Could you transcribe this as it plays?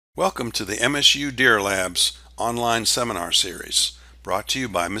Welcome to the MSU Deer Labs online seminar series, brought to you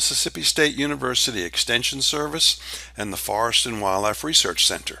by Mississippi State University Extension Service and the Forest and Wildlife Research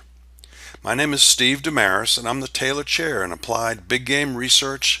Center. My name is Steve Damaris, and I'm the Taylor Chair in Applied Big Game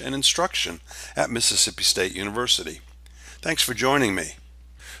Research and Instruction at Mississippi State University. Thanks for joining me.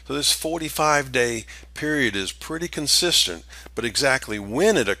 So this 45-day period is pretty consistent, but exactly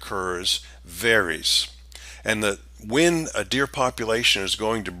when it occurs varies. And when a deer population is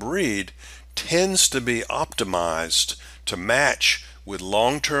going to breed tends to be optimized to match with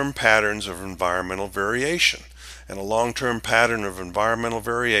long-term patterns of environmental variation. And a long-term pattern of environmental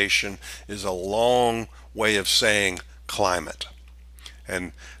variation is a long way of saying climate.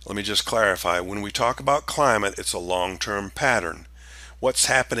 And let me just clarify, when we talk about climate, it's a long-term pattern. What's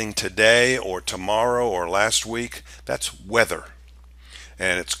happening today or tomorrow or last week, that's weather.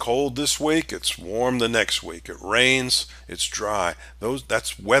 And it's cold this week, it's warm the next week. It rains, it's dry.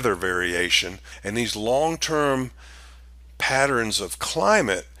 That's weather variation. And these long-term patterns of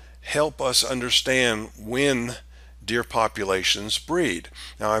climate help us understand when deer populations breed.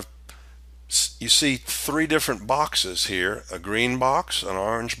 Now, you see three different boxes here: a green box, an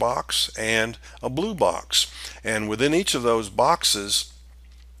orange box, and a blue box. And within each of those boxes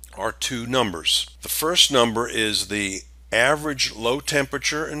are two numbers. The first number is the average low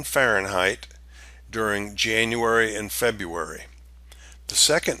temperature in Fahrenheit during January and February. The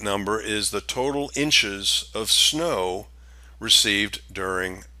second number is the total inches of snow received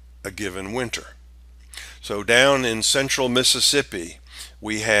during a given winter. So down in central Mississippi,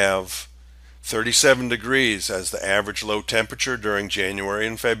 we have 37 degrees as the average low temperature during January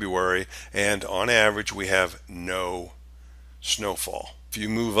and February, and on average we have no snowfall. If you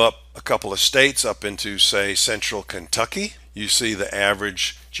move up a couple of states up into, say, central Kentucky, you see the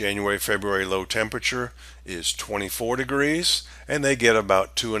average January-February low temperature is 24 degrees, and they get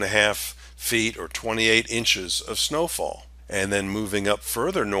about 2.5 feet or 28 inches of snowfall. And then moving up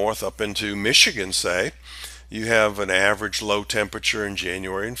further north, up into Michigan, say, you have an average low temperature in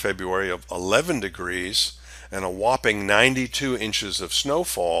January and February of 11 degrees and a whopping 92 inches of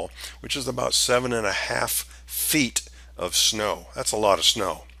snowfall, which is about 7.5 feet of snow. That's a lot of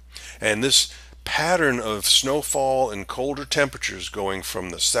snow. And this pattern of snowfall and colder temperatures going from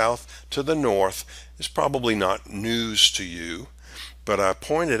the south to the north is probably not news to you, but I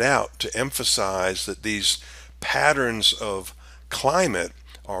pointed out to emphasize that these patterns of climate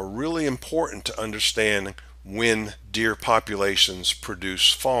are really important to understand when deer populations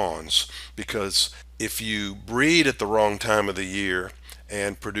produce fawns, because if you breed at the wrong time of the year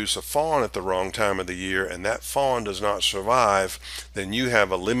and produce a fawn at the wrong time of the year, and that fawn does not survive, then you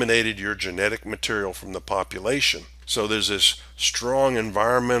have eliminated your genetic material from the population. So there's this strong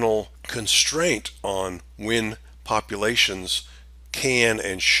environmental constraint on when populations can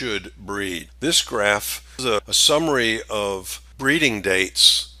and should breed. This graph is a summary of breeding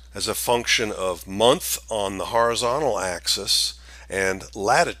dates as a function of month on the horizontal axis and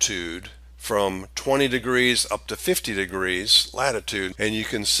latitude from 20 degrees up to 50 degrees latitude. And you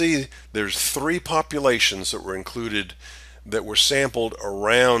can see there's three populations that were included that were sampled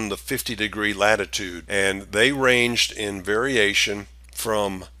around the 50-degree latitude, and they ranged in variation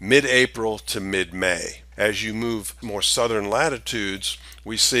from mid-April to mid-May. As you move more southern latitudes,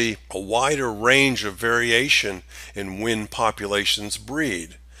 we see a wider range of variation in when populations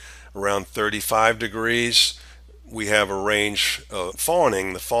breed. Around 35 degrees, we have a range of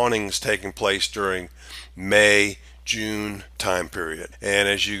fawning. The fawning is taking place during May, June time period. And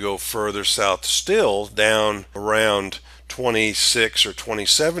as you go further south still, down around 26 or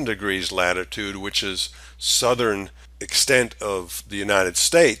 27 degrees latitude, which is southern extent of the United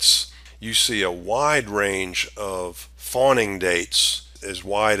States, you see a wide range of fawning dates as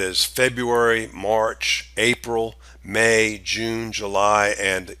wide as February, March, April, May, June, July,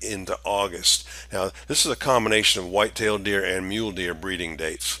 and into August. Now, this is a combination of white-tailed deer and mule deer breeding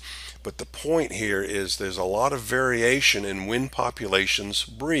dates. But the point here is there's a lot of variation in when populations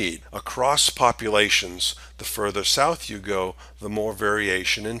breed. Across populations, the further south you go, the more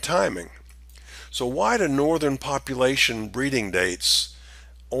variation in timing. So why do northern population breeding dates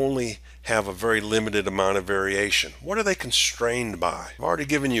only have a very limited amount of variation? What are they constrained by? I've already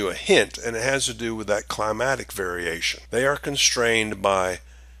given you a hint, and it has to do with that climatic variation. They are constrained by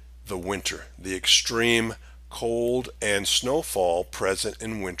the winter, the extreme cold and snowfall present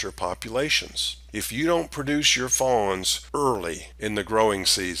in winter populations. If you don't produce your fawns early in the growing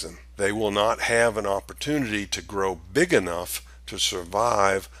season, they will not have an opportunity to grow big enough to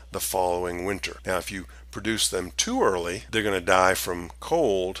survive the following winter. Now, if you produce them too early, they're going to die from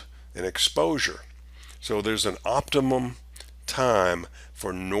cold and exposure. So there's an optimum time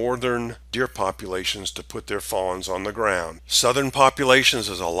for northern deer populations to put their fawns on the ground. Southern populations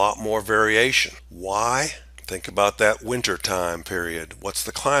is a lot more variation. Why? Think about that winter time period. What's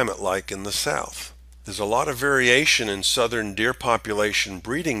the climate like in the south? There's a lot of variation in southern deer population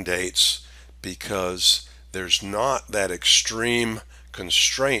breeding dates because there's not that extreme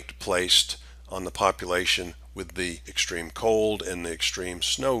constraint placed on the population with the extreme cold and the extreme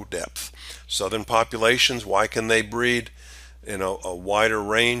snow depth. Southern populations, why can they breed in a wider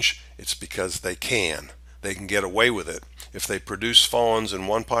range? It's because they can. They can get away with it. If they produce fawns in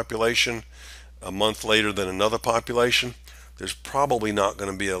one population a month later than another population, there's probably not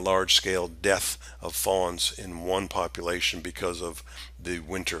going to be a large-scale death of fawns in one population because of the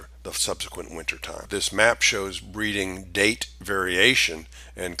subsequent winter time. This map shows breeding date variation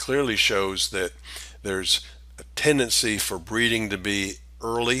and clearly shows that there's a tendency for breeding to be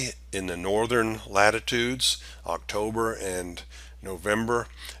early in the northern latitudes, October and November,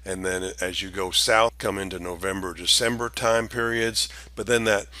 and then as you go south, come into November, December time periods. But then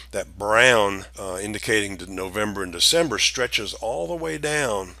that brown indicating the November and December stretches all the way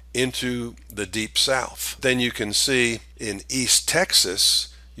down into the deep south. Then you can see in East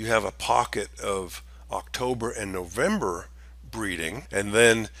Texas, you have a pocket of October and November breeding, and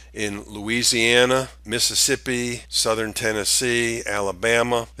then in Louisiana, Mississippi, southern Tennessee,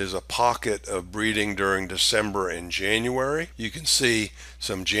 Alabama, there's a pocket of breeding during December and January. You can see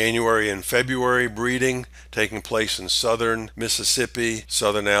some January and February breeding taking place in southern Mississippi,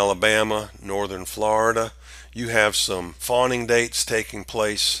 southern Alabama, northern Florida. You have some fawning dates taking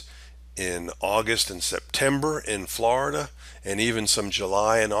place in August and September in Florida, and even some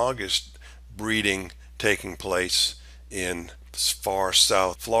July and August breeding taking place in far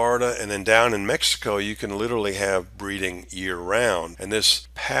south Florida. And then down in Mexico, you can literally have breeding year-round. And this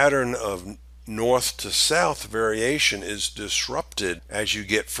pattern of north to south variation is disrupted as you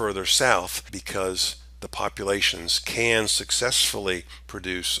get further south because the populations can successfully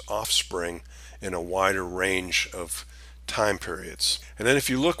produce offspring in a wider range of time periods. And then if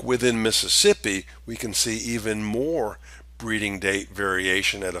you look within Mississippi, we can see even more breeding date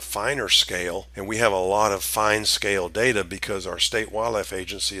variation at a finer scale, and we have a lot of fine scale data because our state wildlife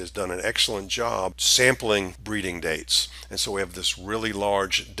agency has done an excellent job sampling breeding dates, and so we have this really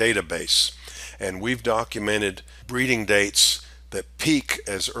large database, and we've documented breeding dates that peak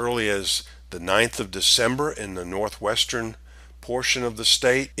as early as the 9th of December in the northwestern portion of the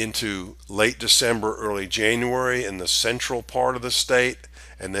state into late December, early January in the central part of the state,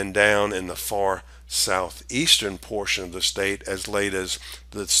 and then down in the far southeastern portion of the state as late as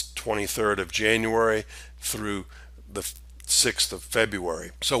the 23rd of January through the 6th of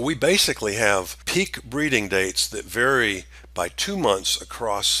February. So we basically have peak breeding dates that vary by 2 months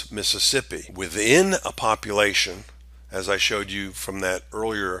across Mississippi. Within a population, as I showed you from that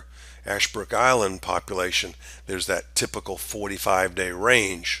earlier Ashbrook Island population, there's that typical 45-day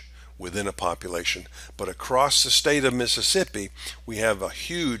range within a population. But across the state of Mississippi, we have a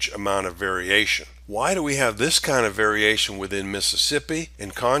huge amount of variation. Why do we have this kind of variation within Mississippi?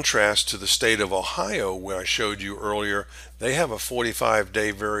 In contrast to the state of Ohio, where I showed you earlier, they have a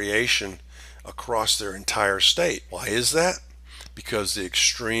 45-day variation across their entire state. Why is that? Because the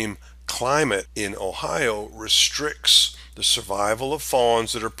extreme climate in Ohio restricts the survival of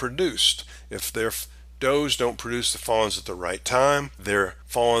fawns that are produced. If their does don't produce the fawns at the right time, their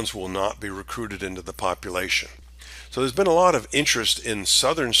fawns will not be recruited into the population. So there's been a lot of interest in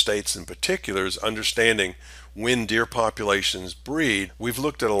southern states in particular as understanding when deer populations breed. We've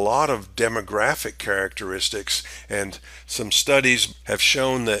looked at a lot of demographic characteristics, and some studies have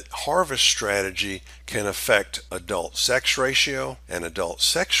shown that harvest strategy can affect adult sex ratio, and adult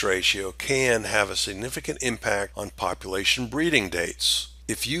sex ratio can have a significant impact on population breeding dates.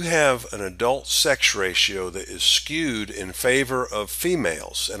 If you have an adult sex ratio that is skewed in favor of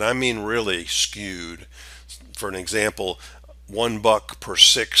females, and I mean really skewed, for an example, 1 buck per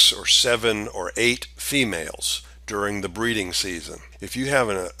 6 or 7 or 8 females during the breeding season. If you have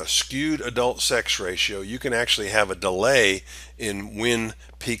a skewed adult sex ratio, you can actually have a delay in when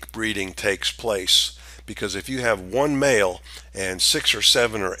peak breeding takes place, because if you have 1 male and 6 or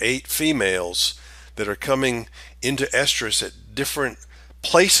 7 or 8 females that are coming into estrus at different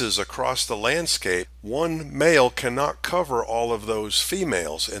places across the landscape, 1 male cannot cover all of those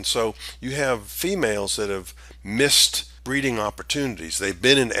females, and so you have females that have missed breeding opportunities. They've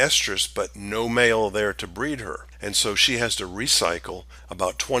been in estrus but no male there to breed her, and so she has to recycle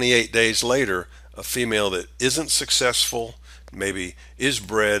about 28 days later a female that isn't successful, maybe is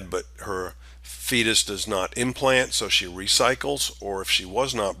bred but her fetus does not implant, so she recycles, or if she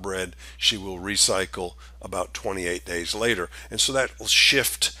was not bred, she will recycle about 28 days later. And so that will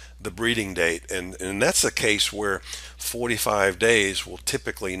shift the breeding date. And that's a case where 45 days will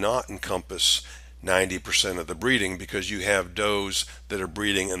typically not encompass 90% of the breeding, because you have does that are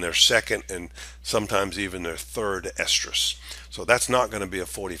breeding in their second and sometimes even their third estrus. So that's not going to be a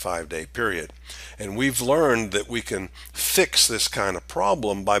 45-day period. And we've learned that we can fix this kind of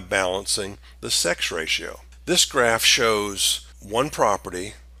problem by balancing the sex ratio. This graph shows one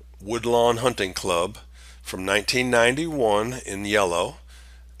property, Woodlawn Hunting Club, from 1991 in yellow,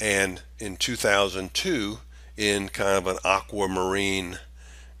 and in 2002 in kind of an aquamarine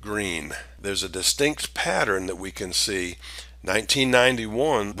green. There's a distinct pattern that we can see.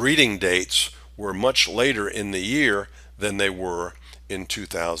 1991 breeding dates were much later in the year than they were in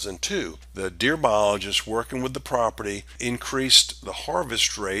 2002. The deer biologists working with the property increased the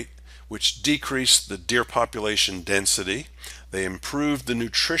harvest rate, which decreased the deer population density. They improved the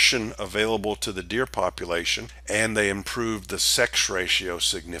nutrition available to the deer population, and they improved the sex ratio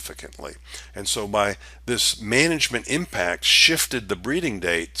significantly. And so by this management impact shifted the breeding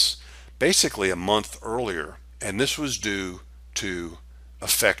dates basically a month earlier, and this was due to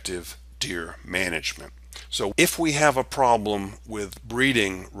effective deer management. So if we have a problem with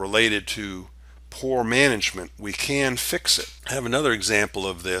breeding related to poor management, we can fix it. I have another example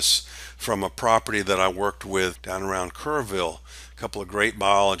of this from a property that I worked with down around Kerrville. A couple of great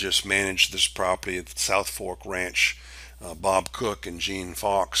biologists managed this property at the South Fork Ranch, Bob Cook and Gene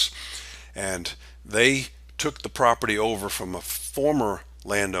Fox, and they took the property over from a former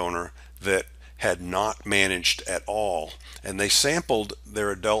landowner that had not managed at all, and they sampled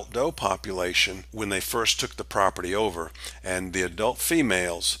their adult doe population when they first took the property over, and the adult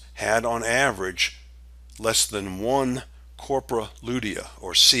females had on average less than one corpora lutea,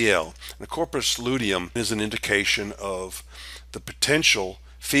 or CL. And the corpus luteum is an indication of the potential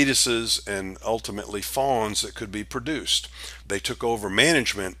fetuses and ultimately fawns that could be produced. They took over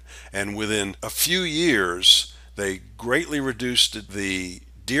management, and within a few years they greatly reduced the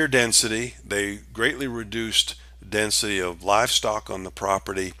deer density, they greatly reduced the density of livestock on the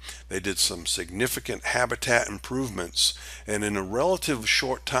property, they did some significant habitat improvements, and in a relative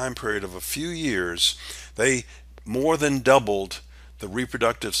short time period of a few years they more than doubled the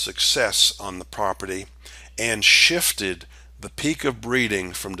reproductive success on the property and shifted the peak of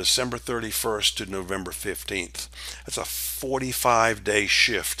breeding from December 31st to November 15th. That's a 45-day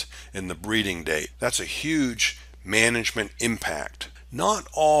shift in the breeding date. That's a huge management impact. Not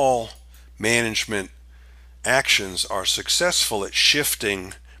all management actions are successful at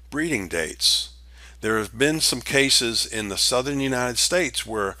shifting breeding dates. There have been some cases in the southern United States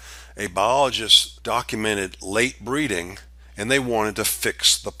where a biologist documented late breeding, and they wanted to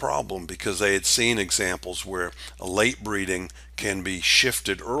fix the problem because they had seen examples where a late breeding can be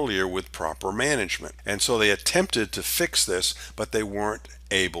shifted earlier with proper management. And so they attempted to fix this, but they weren't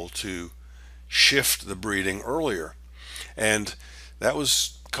able to shift the breeding earlier. And that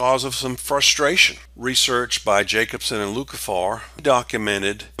was cause of some frustration. Research by Jacobson and Lukafar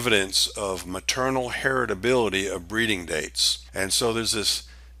documented evidence of maternal heritability of breeding dates. And so there's this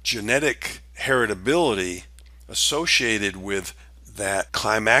genetic heritability associated with that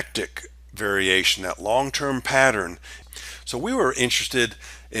climactic variation, that long-term pattern. So we were interested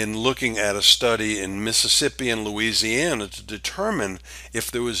in looking at a study in Mississippi and Louisiana to determine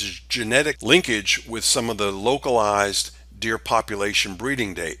if there was genetic linkage with some of the localized deer population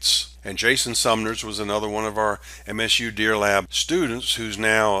breeding dates. And Jason Sumners was another one of our MSU Deer Lab students who's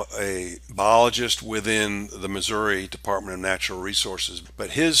now a biologist within the Missouri Department of Natural Resources.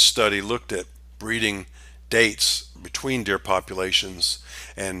 But his study looked at breeding dates between deer populations,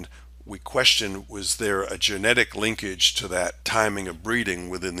 and we questioned, was there a genetic linkage to that timing of breeding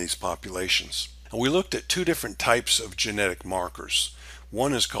within these populations? And we looked at two different types of genetic markers.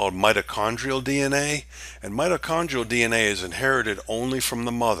 One is called mitochondrial DNA, and mitochondrial DNA is inherited only from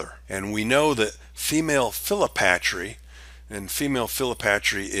the mother. And we know that female filipatry, and female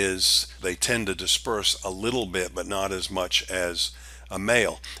filipatry is, they tend to disperse a little bit, but not as much as a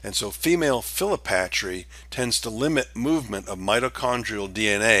male. And so female filipatry tends to limit movement of mitochondrial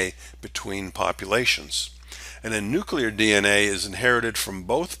DNA between populations. And then nuclear DNA is inherited from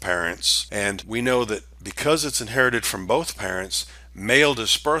both parents, and we know that because it's inherited from both parents, male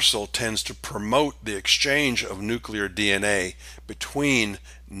dispersal tends to promote the exchange of nuclear DNA between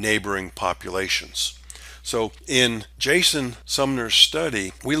neighboring populations. So in Jason Sumner's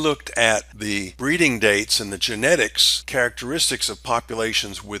study, we looked at the breeding dates and the genetics characteristics of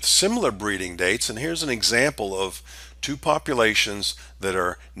populations with similar breeding dates, and here's an example of two populations that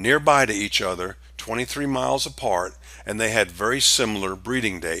are nearby to each other, 23 miles apart, and they had very similar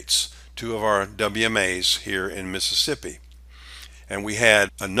breeding dates, two of our WMAs here in Mississippi. And we had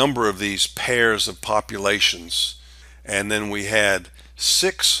a number of these pairs of populations, and then we had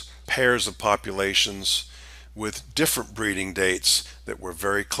 6 pairs of populations with different breeding dates that were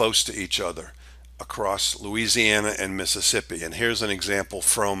very close to each other across Louisiana and Mississippi. And here's an example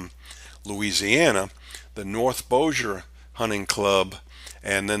from Louisiana: the North Bossier Hunting Club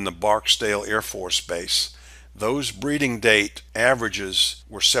and then the Barksdale Air Force Base. Those breeding date averages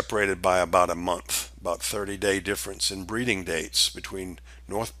were separated by about a month, about 30-day difference in breeding dates between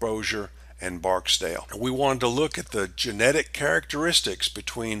North Bossier and Barksdale. We wanted to look at the genetic characteristics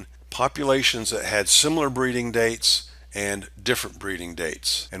between populations that had similar breeding dates and different breeding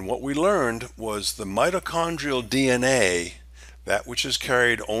dates. And what we learned was the mitochondrial DNA, that which is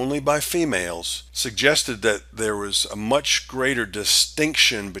carried only by females, suggested that there was a much greater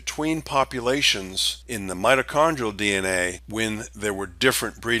distinction between populations in the mitochondrial DNA when there were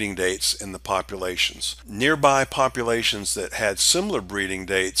different breeding dates in the populations. Nearby populations that had similar breeding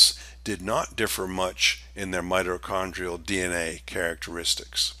dates did not differ much in their mitochondrial DNA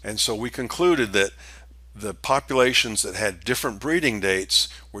characteristics. And so we concluded that the populations that had different breeding dates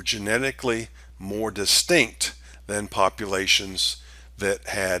were genetically more distinct than populations that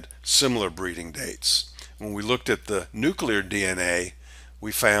had similar breeding dates. When we looked at the nuclear DNA,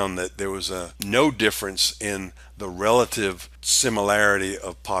 we found that there was no difference in the relative similarity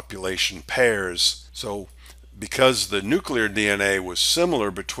of population pairs. So because the nuclear DNA was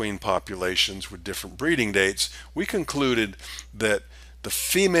similar between populations with different breeding dates, we concluded that the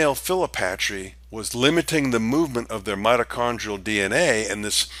female filipatry was limiting the movement of their mitochondrial DNA, and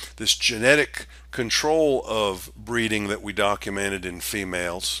this genetic control of breeding that we documented in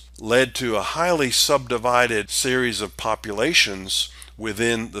females led to a highly subdivided series of populations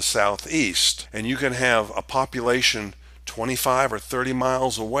within the southeast. And you can have a population 25 or 30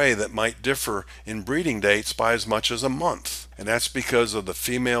 miles away that might differ in breeding dates by as much as a month. And that's because of the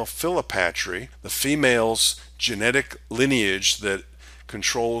female filipatry, the female's genetic lineage that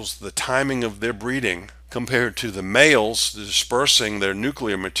controls the timing of their breeding, compared to the males dispersing their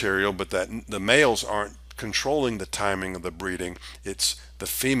nuclear material, but that the males aren't controlling the timing of the breeding. It's the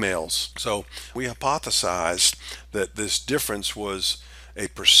females. So we hypothesized that this difference was a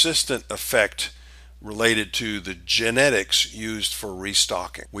persistent effect related to the genetics used for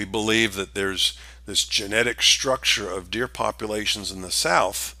restocking. We believe that there's this genetic structure of deer populations in the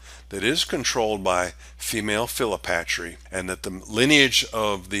South that is controlled by female filipatry, and that the lineage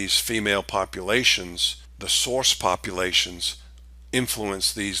of these female populations, the source populations,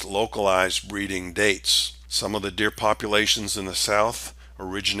 influence these localized breeding dates. Some of the deer populations in the South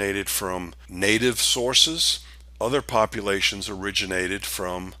originated from native sources. Other populations originated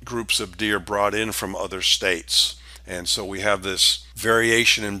from groups of deer brought in from other states. And so we have this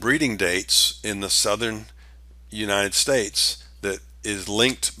variation in breeding dates in the southern United States that is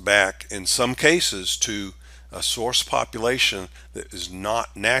linked back in some cases to a source population that is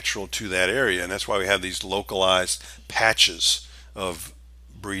not natural to that area. And that's why we have these localized patches of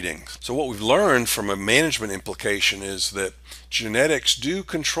breeding. So what we've learned from a management implication is that genetics do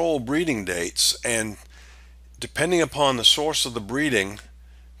control breeding dates, and depending upon the source of the breeding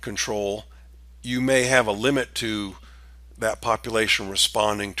control, you may have a limit to that population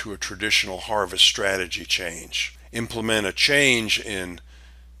responding to a traditional harvest strategy change. Implement a change in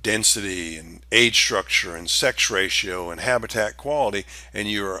density and age structure and sex ratio and habitat quality, and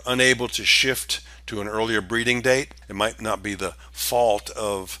you're unable to shift to an earlier breeding date. It might not be the fault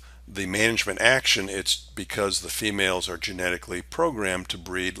of the management action, it's because the females are genetically programmed to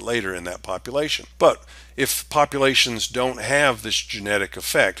breed later in that population. But if populations don't have this genetic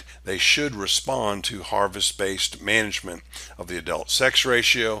effect, they should respond to harvest-based management of the adult sex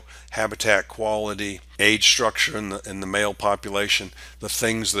ratio, habitat quality, age structure in the male population. The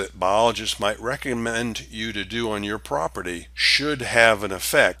things that biologists might recommend you to do on your property should have an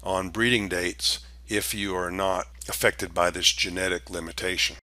effect on breeding dates if you are not affected by this genetic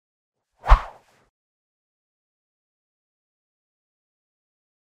limitation.